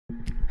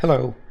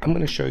Hello, I'm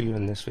going to show you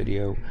in this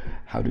video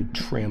how to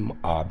trim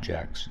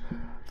objects.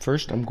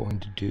 First, I'm going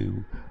to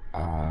do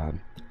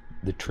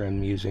the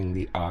trim using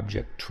the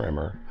object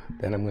trimmer.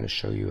 Then I'm going to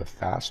show you a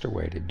faster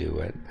way to do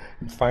it.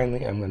 And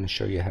finally, I'm going to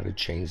show you how to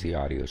change the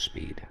audio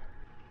speed.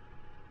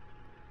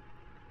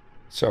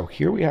 So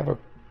here we have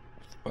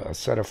a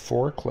set of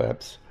 4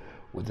 clips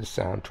with the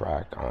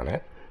soundtrack on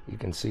it. You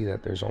can see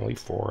that there's only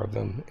 4 of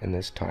them in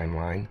this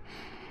timeline.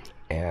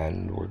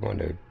 And we're going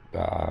to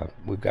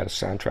we've got a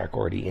soundtrack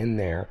already in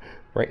there.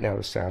 Right now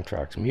the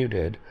soundtrack's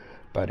muted,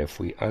 but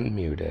if we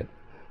unmute it,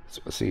 so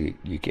see,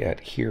 you can't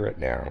hear it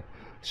now.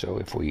 So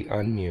if we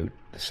unmute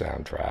the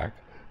soundtrack,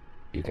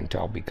 you can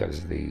tell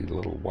because the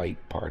little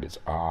white part is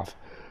off.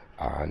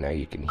 Now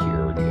you can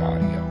hear the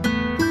audio.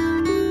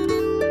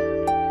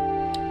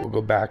 We'll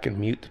go back and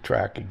mute the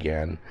track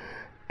again,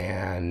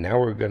 and now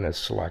we're going to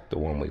select the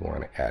one we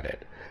want to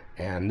edit.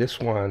 And this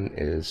one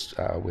is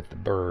with the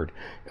bird,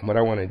 and what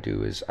I want to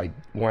do is I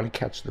want to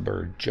catch the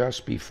bird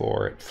just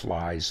before it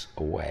flies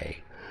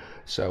away,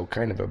 so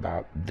kind of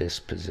about this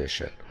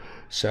position.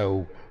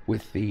 So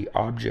with the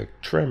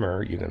object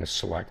trimmer, you're going to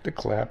select the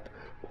clip,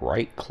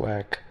 right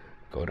click,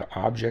 go to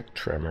object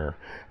trimmer,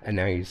 and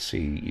now you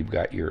see you've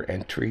got your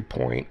entry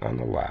point on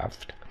the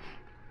left,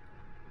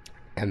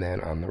 and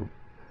then on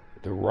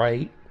the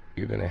right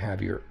you're going to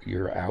have your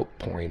out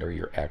point or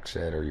your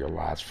exit or your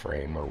last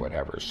frame or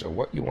whatever. So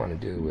what you want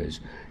to do is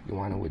you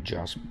want to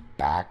adjust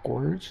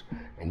backwards,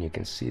 and you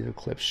can see the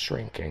clip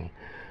shrinking,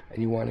 and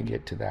you want to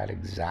get to that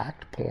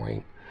exact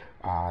point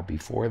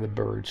before the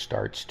bird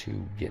starts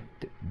to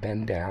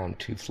bend down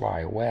to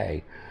fly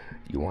away.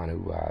 You want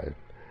to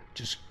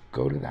just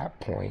go to that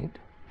point,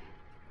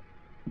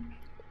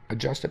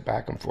 adjust it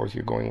back and forth.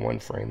 You're going 1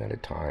 frame at a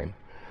time.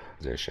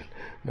 Position.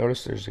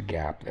 Notice there's a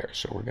gap there,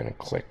 so we're going to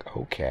click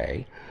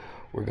OK.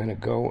 We're going to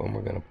go and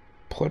we're going to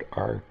put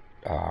our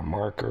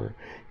marker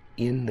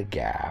in the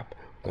gap.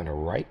 We're going to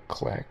right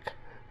click,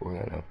 we're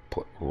going to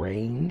put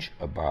range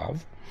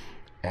above,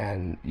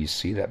 and you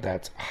see that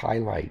that's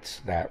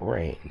highlights that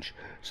range.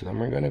 So then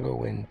we're going to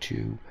go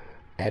into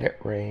edit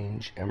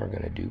range and we're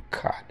going to do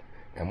cut,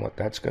 and what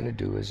that's going to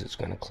do is it's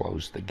going to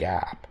close the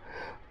gap.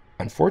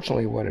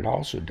 Unfortunately, what it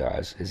also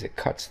does is it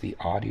cuts the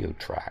audio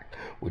track,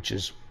 which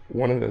is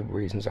one of the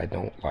reasons I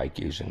don't like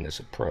using this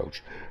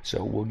approach.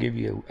 So we'll give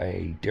you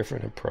a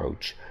different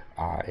approach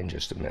in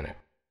just a minute.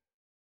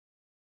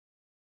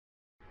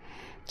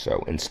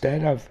 So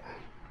instead of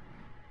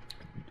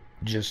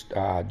just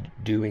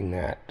doing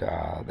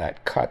that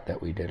cut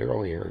that we did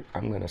earlier,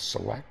 I'm going to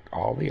select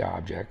all the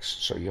objects.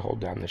 So you hold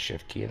down the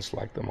shift key and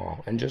select them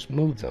all and just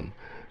move them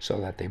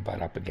so that they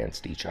butt up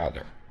against each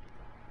other.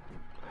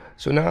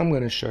 So now I'm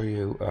going to show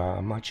you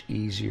a much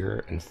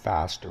easier and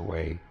faster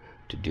way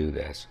to do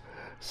this.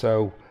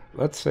 So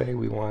let's say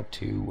we want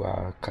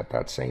to cut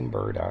that same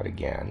bird out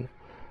again.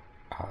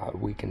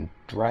 We can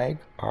drag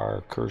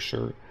our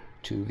cursor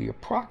to the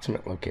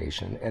approximate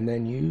location and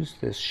then use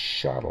this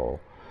shuttle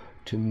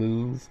to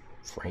move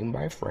frame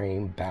by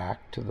frame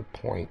back to the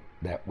point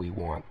that we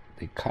want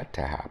the cut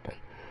to happen.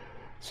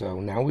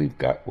 So now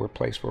we're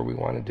placed where we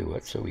want to do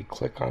it. So we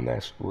click on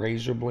this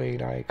razor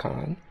blade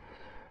icon,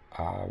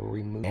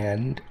 remove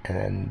end,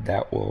 and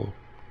that will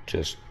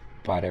just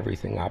butt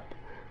everything up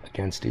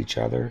against each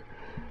other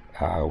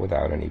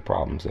without any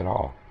problems at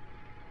all.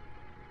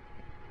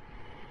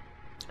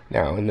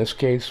 Now in this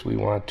case we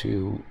want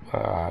to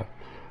I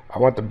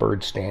want the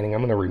bird standing. I'm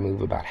going to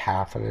remove about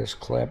half of this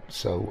clip,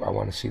 so I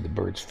want to see the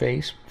bird's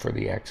face for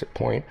the exit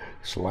point.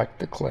 Select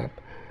the clip,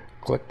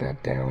 click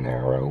that down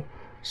arrow,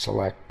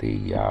 select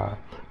the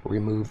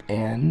remove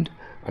end.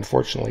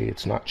 Unfortunately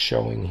it's not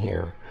showing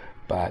here,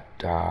 but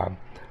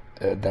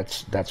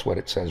that's what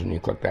it says when you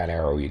click that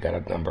arrow. You got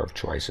a number of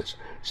choices.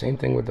 Same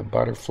thing with the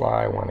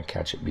butterfly. I want to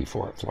catch it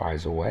before it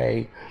flies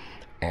away,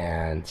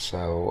 and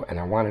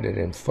I wanted it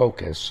in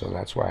focus, so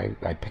that's why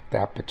I picked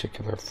that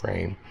particular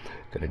frame.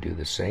 Going to do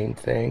the same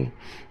thing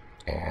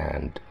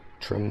and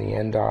trim the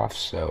end off.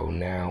 So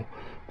now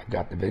I've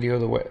got the video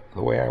the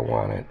way I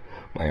want it.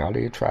 My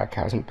audio track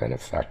hasn't been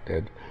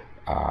affected,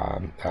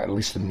 at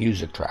least the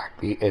music track.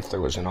 If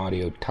there was an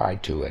audio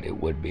tied to it,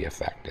 it would be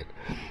affected.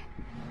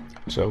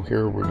 So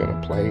here we're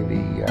going to play the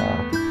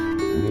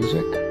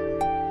music.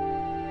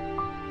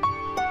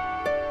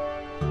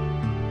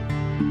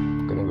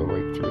 I'm going to go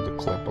right through the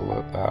clip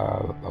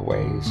a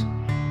ways.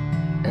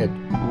 It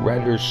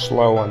renders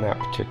slow on that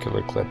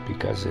particular clip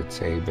because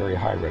it's a very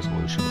high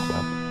resolution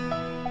clip.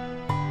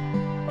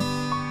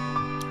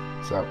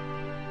 So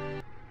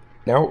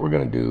now what we're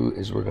going to do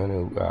is we're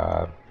going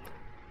to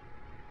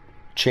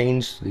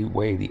change the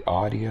way the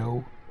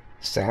audio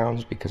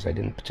sounds because I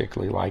didn't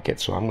particularly like it.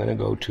 So I'm going to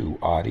go to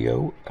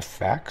Audio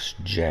Effects,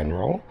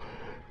 General,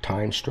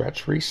 Time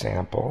Stretch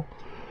Resample,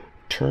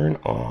 turn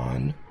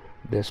on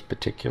this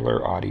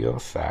particular audio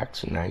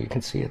effects, and now you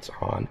can see it's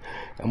on.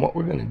 And what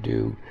we're going to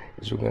do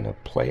is we're going to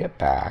play it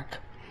back,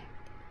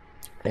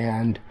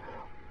 and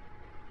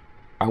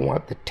I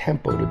want the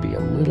tempo to be a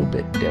little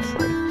bit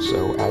different.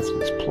 So as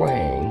it's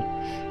playing,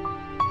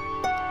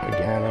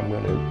 again I'm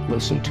going to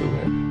listen to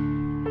it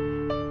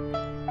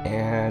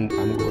and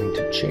I'm going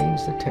to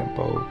change the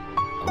tempo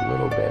a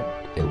little bit.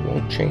 It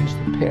won't change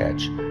the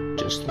pitch,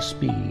 just the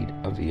speed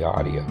of the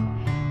audio.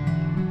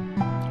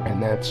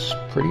 And that's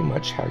pretty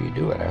much how you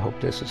do it. I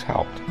hope this has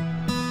helped.